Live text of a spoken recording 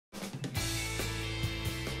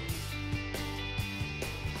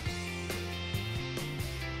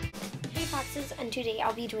Foxes, and today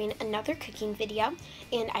I'll be doing another cooking video,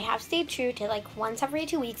 and I have stayed true to like once every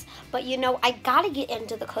 2 weeks, but you know, I gotta get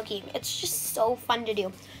into the cooking. It's just so fun to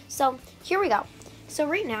do. So here we go. So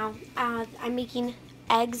right now, I'm making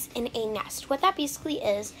eggs in a nest. What that basically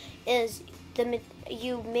is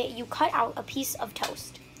you cut out a piece of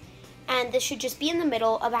toast, and this should just be in the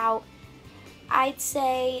middle about, I'd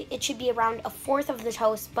say it should be around 1/4 of the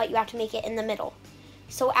toast, but you have to make it in the middle.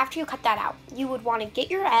 So after you cut that out, you would want to get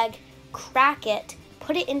your egg, crack it,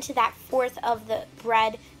 put it into that 1/4 of the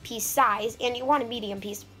bread piece size, and you want a medium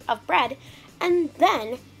piece of bread, and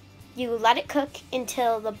then you let it cook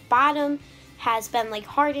until the bottom has been like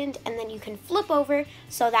hardened, and then you can flip over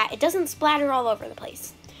so that it doesn't splatter all over the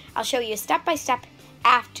place. I'll show you step by step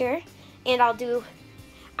after, and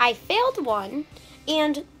I failed one,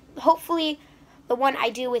 and hopefully the one I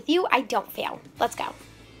do with you, I don't fail. Let's go.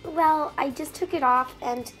 Well, I just took it off,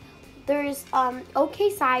 and there's okay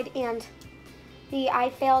side and the I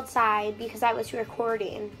failed side because I was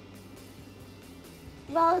recording.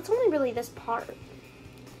 Well, it's only really this part.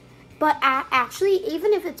 But actually,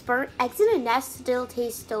 even if it's burnt, eggs in a nest still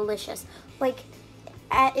taste delicious. Like,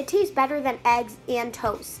 it tastes better than eggs and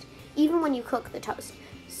toast, even when you cook the toast.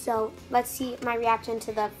 So let's see my reaction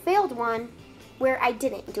to the failed one where I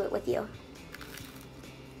didn't do it with you.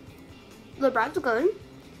 The bread's good.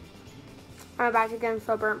 I'm about to get into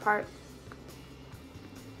the burnt part.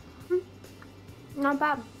 Not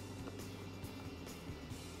bad.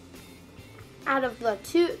 Out of the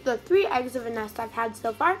 3 eggs of a nest I've had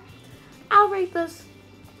so far, I'll rate this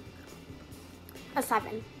a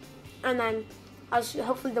 7. And then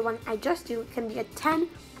hopefully the one I just do can be a 10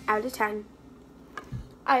 out of 10.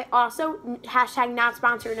 I also, hashtag not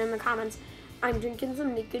sponsored in the comments, I'm drinking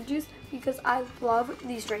some Naked Juice because I love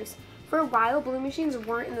these drinks. For a while, Blue Machines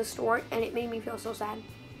weren't in the store, and it made me feel so sad.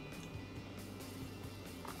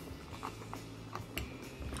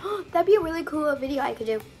 That'd be a really cool video I could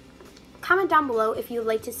do. Comment down below if you'd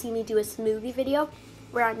like to see me do a smoothie video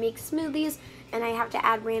where I make smoothies and I have to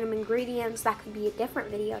add random ingredients. That could be a different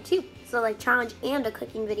video too. So like challenge and a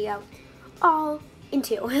cooking video all in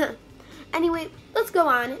 2. Anyway, let's go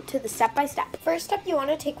on to the step-by-step. First step you want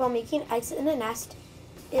to take while making eggs in a nest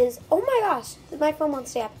is, oh my gosh, my phone won't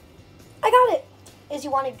stay up. I got it! Is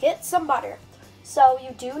you want to get some butter. So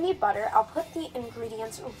you do need butter. I'll put the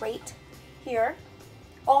ingredients right here,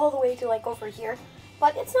 all the way to like over here,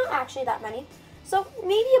 but it's not actually that many. So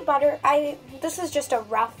maybe a butter, this is just a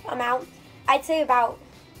rough amount. I'd say about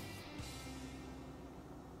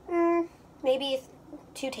maybe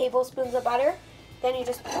 2 tablespoons of butter. Then you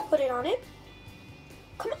just put it on it.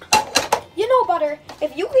 Come on. You know butter,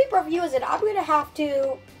 if you leave reviews and I'm gonna have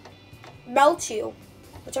to melt you,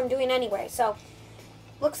 which I'm doing anyway, so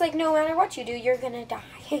looks like no matter what you do, you're gonna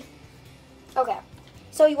die. Okay,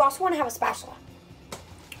 so you also want to have a spatula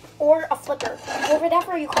or a flipper, or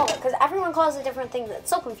whatever you call it, because everyone calls it different things.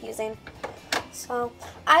 It's so confusing. So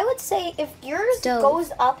I would say if yours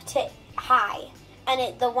goes up to high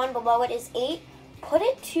and the one below it is 8, put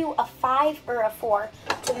it to a 5 or a 4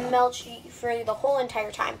 to melt for the whole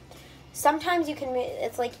entire time. Sometimes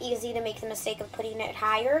it's like easy to make the mistake of putting it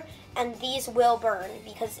higher, and these will burn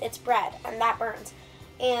because it's bread and that burns.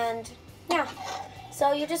 And yeah,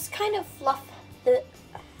 so you just kind of fluff the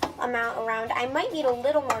amount around. I might need a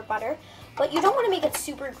little more butter, but you don't want to make it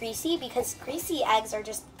super greasy because greasy eggs are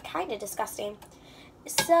just kind of disgusting.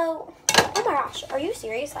 So, oh my gosh, are you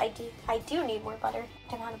serious? I do need more butter.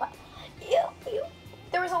 Ew.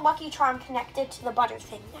 There was a Lucky Charm connected to the butter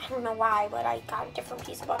thing. I don't know why, but I got a different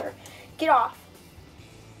piece of butter. Get off.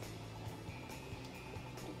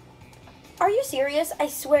 Are you serious? I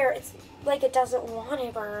swear, it's like it doesn't want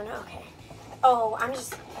to burn. Okay. Oh,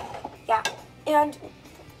 yeah. And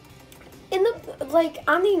in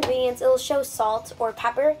on the ingredients, it'll show salt or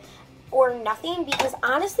pepper or nothing, because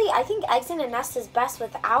honestly, I think eggs in a nest is best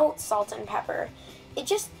without salt and pepper. It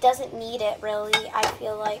just doesn't need it, really, I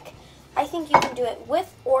feel like. I think you can do it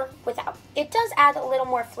with or without. It does add a little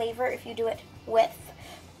more flavor if you do it with,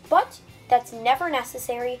 but that's never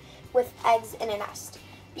necessary with eggs in a nest,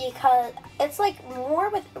 because it's like more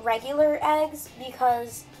with regular eggs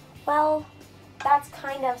because, well, that's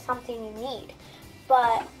kind of something you need.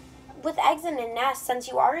 But with eggs in a nest, since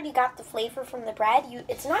you already got the flavor from the bread,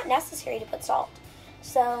 it's not necessary to put salt.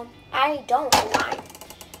 So I don't know why.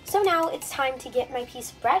 So now it's time to get my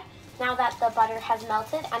piece of bread. Now that the butter has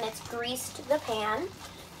melted and it's greased the pan,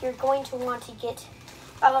 you're going to want to get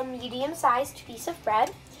a medium-sized piece of bread.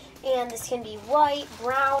 And this can be white,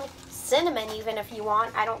 brown, cinnamon even if you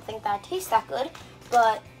want. I don't think that tastes that good,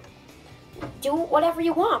 but do whatever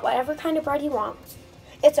you want, whatever kind of bread you want.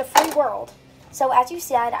 It's a free world. So as you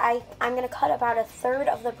said, I'm going to cut about a third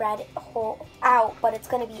of the bread whole out, but it's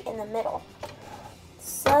going to be in the middle.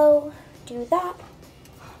 So do that.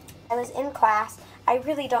 I was in class. I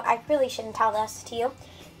really shouldn't tell this to you.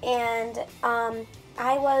 And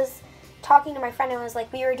I was talking to my friend and I was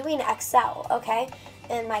like, we were doing Excel, okay,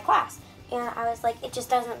 in my class. And I was like, it just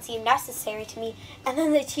doesn't seem necessary to me. And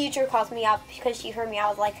then the teacher calls me up because she heard me. I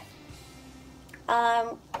was like,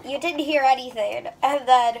 you didn't hear anything. And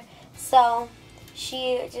then, so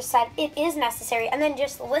she just said, it is necessary. And then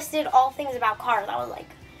just listed all things about cars. I was like,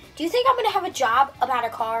 do you think I'm going to have a job about a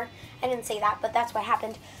car? I didn't say that, but that's what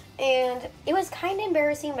happened. And it was kind of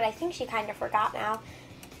embarrassing, but I think she kind of forgot now.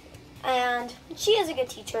 And she is a good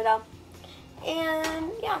teacher, though.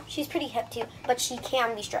 And, yeah, she's pretty hip, too. But she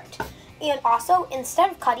can be strict. And also,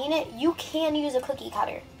 instead of cutting it, you can use a cookie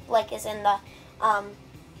cutter, like is in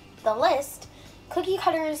the list. Cookie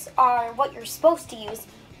cutters are what you're supposed to use,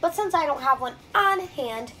 but since I don't have one on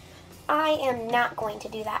hand, I am not going to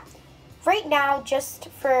do that. Right now, just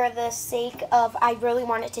for the sake of I really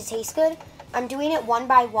want it to taste good, I'm doing it one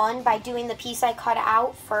by one by doing the piece I cut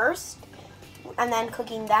out first, and then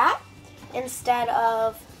cooking that, instead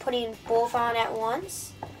of putting both on at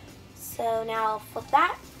once. So now I'll flip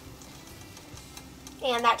that.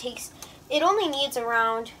 And that takes, it only needs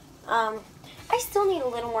around, I still need a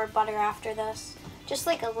little more butter after this. Just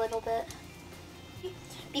like a little bit.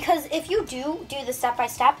 Because if you do the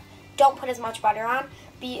step-by-step, don't put as much butter on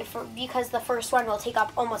because the first one will take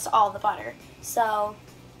up almost all the butter. So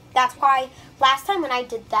that's why last time when I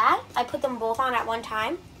did that, I put them both on at one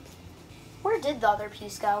time. Where did the other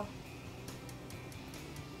piece go?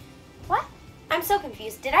 What? I'm so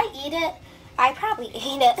confused. Did I eat it? I probably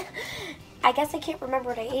ate it. I guess I can't remember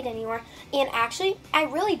what I ate anymore. And actually, I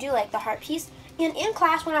really do like the heart piece. And in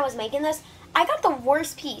class when I was making this, I got the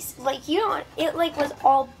worst piece. Like, it like was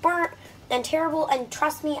all burnt and terrible. And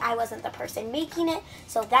trust me, I wasn't the person making it.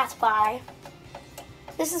 So that's why.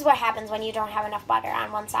 This is what happens when you don't have enough butter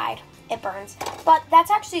on one side. It burns. But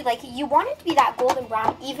that's actually, like, you want it to be that golden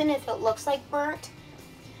brown, even if it looks like burnt.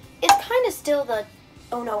 It's kind of still the,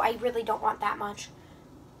 oh no, I really don't want that much.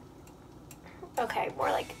 Okay,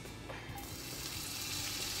 more like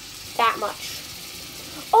that much.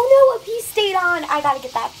 Oh no, a piece stayed on. I gotta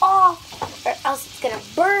get that off, or else it's gonna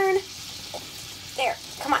burn. There,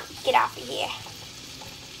 come on, get off of here.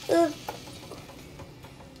 Ugh.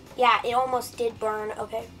 Yeah, it almost did burn.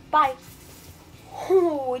 Okay, bye.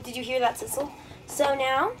 Oh, did you hear that sizzle? So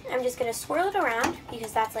now I'm just gonna swirl it around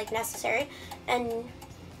because that's like necessary. And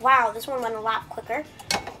wow, this one went a lot quicker.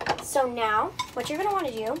 So now what you're gonna want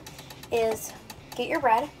to do is get your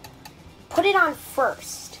bread, put it on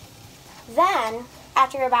first. Then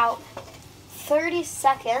after about 30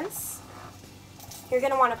 seconds, you're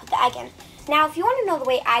gonna want to put the egg in. Now, if you want to know the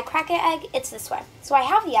way I crack an egg, it's this way. So I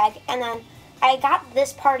have the egg, and then I got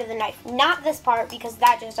this part of the knife. Not this part, because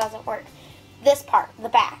that just doesn't work. This part, the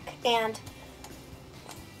back. And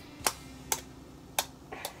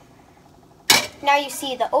now you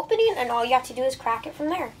see the opening, and all you have to do is crack it from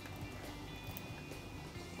there.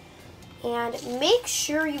 And make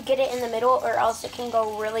sure you get it in the middle, or else it can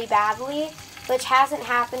go really badly, which hasn't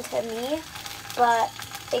happened to me, but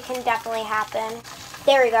it can definitely happen.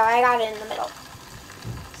 There we go, I got it in the middle.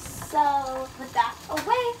 So, put that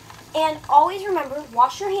away. And always remember,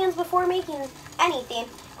 wash your hands before making anything.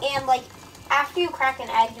 And like, after you crack an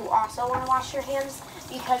egg, you also want to wash your hands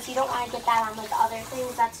because you don't want to get that on like other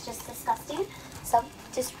things. That's just disgusting. So,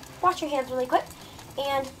 just wash your hands really quick.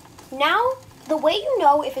 And now, the way you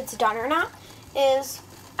know if it's done or not is,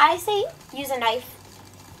 I say use a knife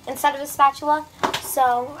instead of a spatula.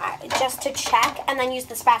 So, just to check, and then use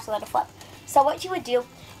the spatula to flip. So what you would do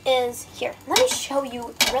is, here, let me show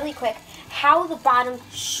you really quick how the bottom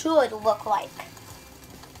should look like.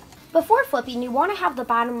 Before flipping, you want to have the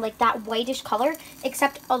bottom like that whitish color,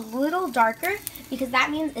 except a little darker, because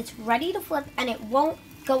that means it's ready to flip and it won't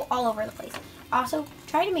go all over the place. Also,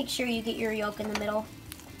 try to make sure you get your yolk in the middle,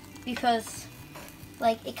 because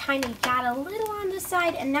like it kind of got a little on this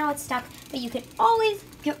side and now it's stuck, but you can always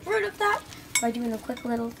get rid of that by doing a quick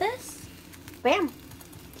little this. Bam!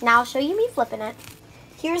 Now I'll show you me flipping it.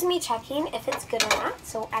 Here's me checking if it's good or not.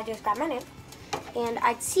 So I just got my knife. And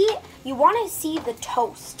I'd see, you want to see the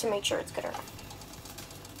toast to make sure it's good or not.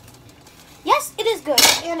 Yes, it is good.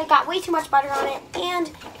 And it got way too much butter on it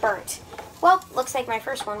and burnt. Well, looks like my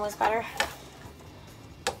first one was better.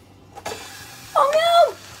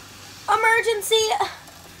 Oh no! Emergency!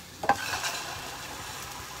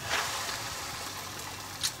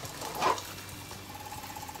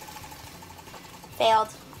 Failed.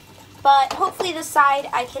 But hopefully this side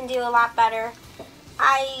I can do a lot better.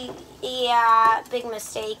 Yeah, big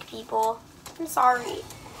mistake, people. I'm sorry.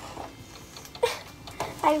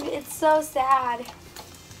 It's so sad.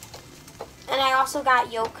 And I also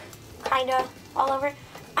got yolk kind of all over.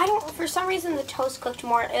 For some reason the toast cooked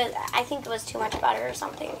more. I think it was too much butter or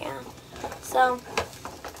something, yeah. So,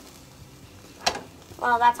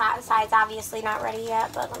 well, that side's obviously not ready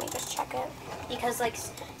yet, but let me just check it. Because, like,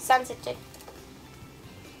 since it did.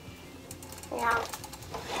 Yeah.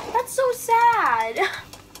 That's so sad.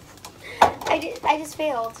 I just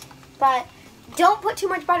failed. But don't put too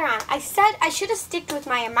much butter on. I said I should have sticked with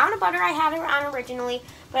my amount of butter I had it on originally,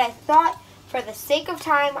 but I thought for the sake of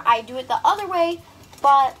time I'd do it the other way,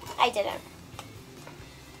 but I didn't.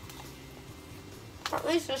 At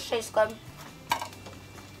least this tastes good.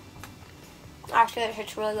 Actually, it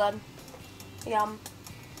tastes really good. Yum.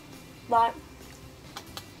 But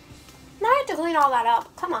now I have to clean all that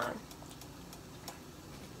up. Come on.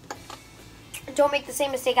 Don't make the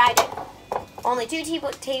same mistake I did. Only 2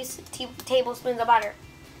 tablespoons of butter.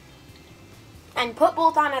 And put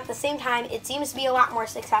both on at the same time. It seems to be a lot more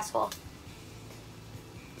successful.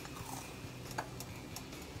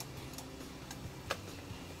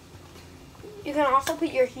 You can also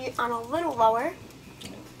put your heat on a little lower.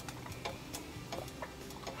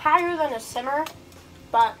 Higher than a simmer,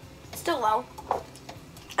 but still low.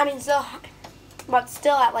 I mean, still high, but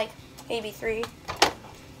still at like maybe 3.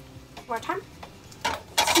 More time.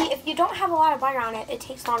 See, if you don't have a lot of butter on it, it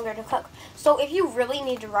takes longer to cook. So if you really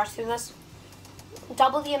need to rush through this,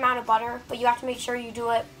 double the amount of butter, but you have to make sure you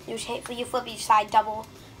do it. You flip each side double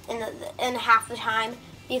in half the time,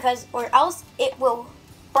 because or else it will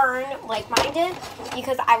burn like mine did.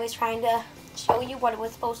 Because I was trying to show you what it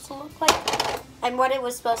was supposed to look like, and what it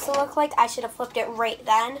was supposed to look like, I should have flipped it right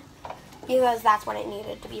then, because that's when it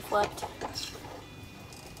needed to be flipped.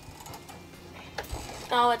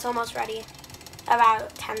 Oh, it's almost ready.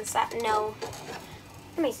 About 10 seconds. No.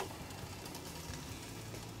 Let me see.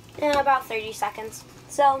 In about 30 seconds.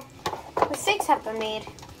 So, mistakes have been made.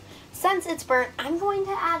 Since it's burnt, I'm going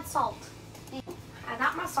to add salt. I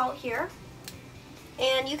got my salt here.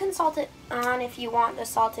 And you can salt it on if you want the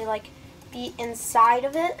salt to like be inside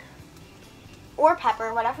of it. Or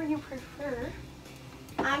pepper, whatever you prefer.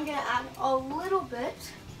 I'm going to add a little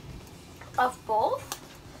bit of both.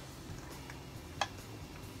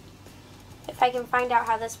 If I can find out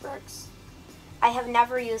how this works. I have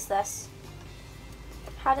never used this.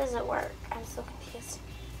 How does it work? I'm so confused.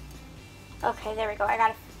 Okay, there we go. I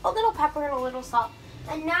got a little pepper and a little salt.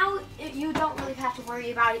 And now you don't really have to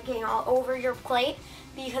worry about it getting all over your plate,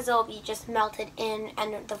 because it'll be just melted in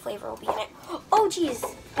and the flavor will be in it. Oh geez,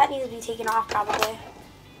 that needs to be taken off probably.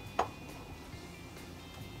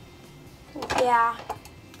 Yeah.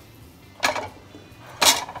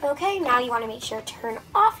 Okay, now you want to make sure to turn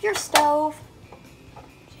off your stove.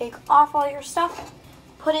 Take off all your stuff.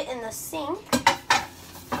 Put it in the sink.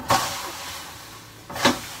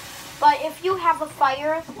 But if you have a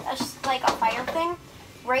fire, like a fire thing,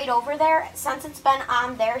 right over there, since it's been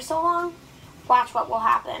on there so long, watch what will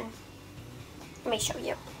happen. Let me show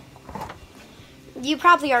you. You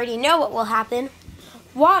probably already know what will happen.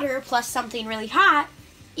 Water plus something really hot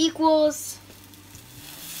equals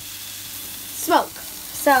smoke.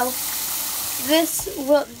 So this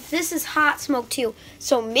is hot smoke too.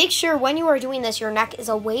 So make sure when you are doing this, your neck is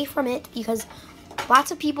away from it, because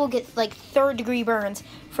lots of people get like 3rd-degree burns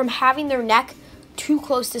from having their neck too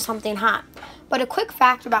close to something hot. But a quick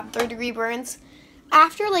fact about 3rd-degree burns,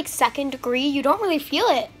 after like 2nd degree, you don't really feel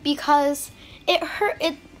it because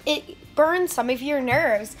it burns some of your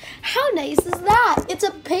nerves. How nice is that? It's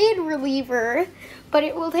a pain reliever, but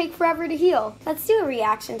it will take forever to heal. Let's do a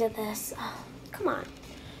reaction to this. Oh, come on.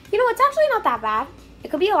 You know, it's actually not that bad.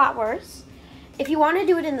 It could be a lot worse. If you want to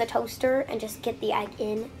do it in the toaster and just get the egg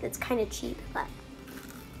in, that's kind of cheap, but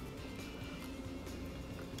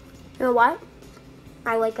you know what?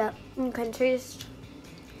 I like it. You can taste,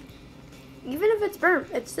 even if it's burnt,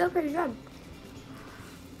 it's still pretty good.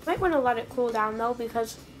 Might want to let it cool down though,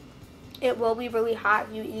 because it will be really hot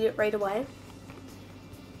if you eat it right away.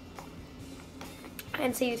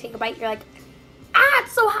 And so you take a bite, you're like, ah,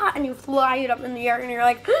 it's so hot, and you fly it up in the air, and you're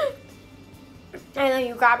like, and then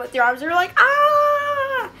you grab it with your arms, and you're like,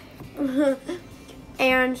 ah!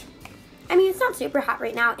 And, I mean, it's not super hot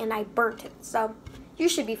right now, and I burnt it, so you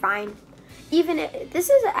should be fine. Even if, this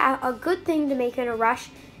is a good thing to make in a rush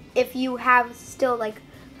if you have still, like,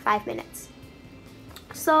 5 minutes.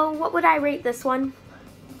 So, what would I rate this one?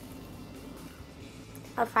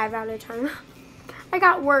 A 5 out of 10. I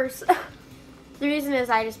got worse. The reason is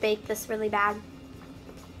I just baked this really bad.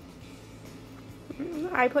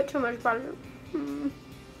 I put too much butter.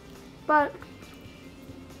 But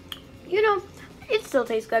you know, it still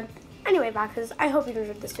tastes good. Anyway, Foxes, I hope you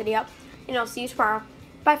enjoyed this video, and I'll see you tomorrow.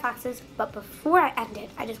 Bye, Foxes. But before I end it,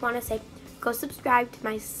 I just want to say, go subscribe to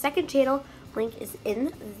my second channel. Link is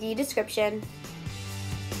in the description.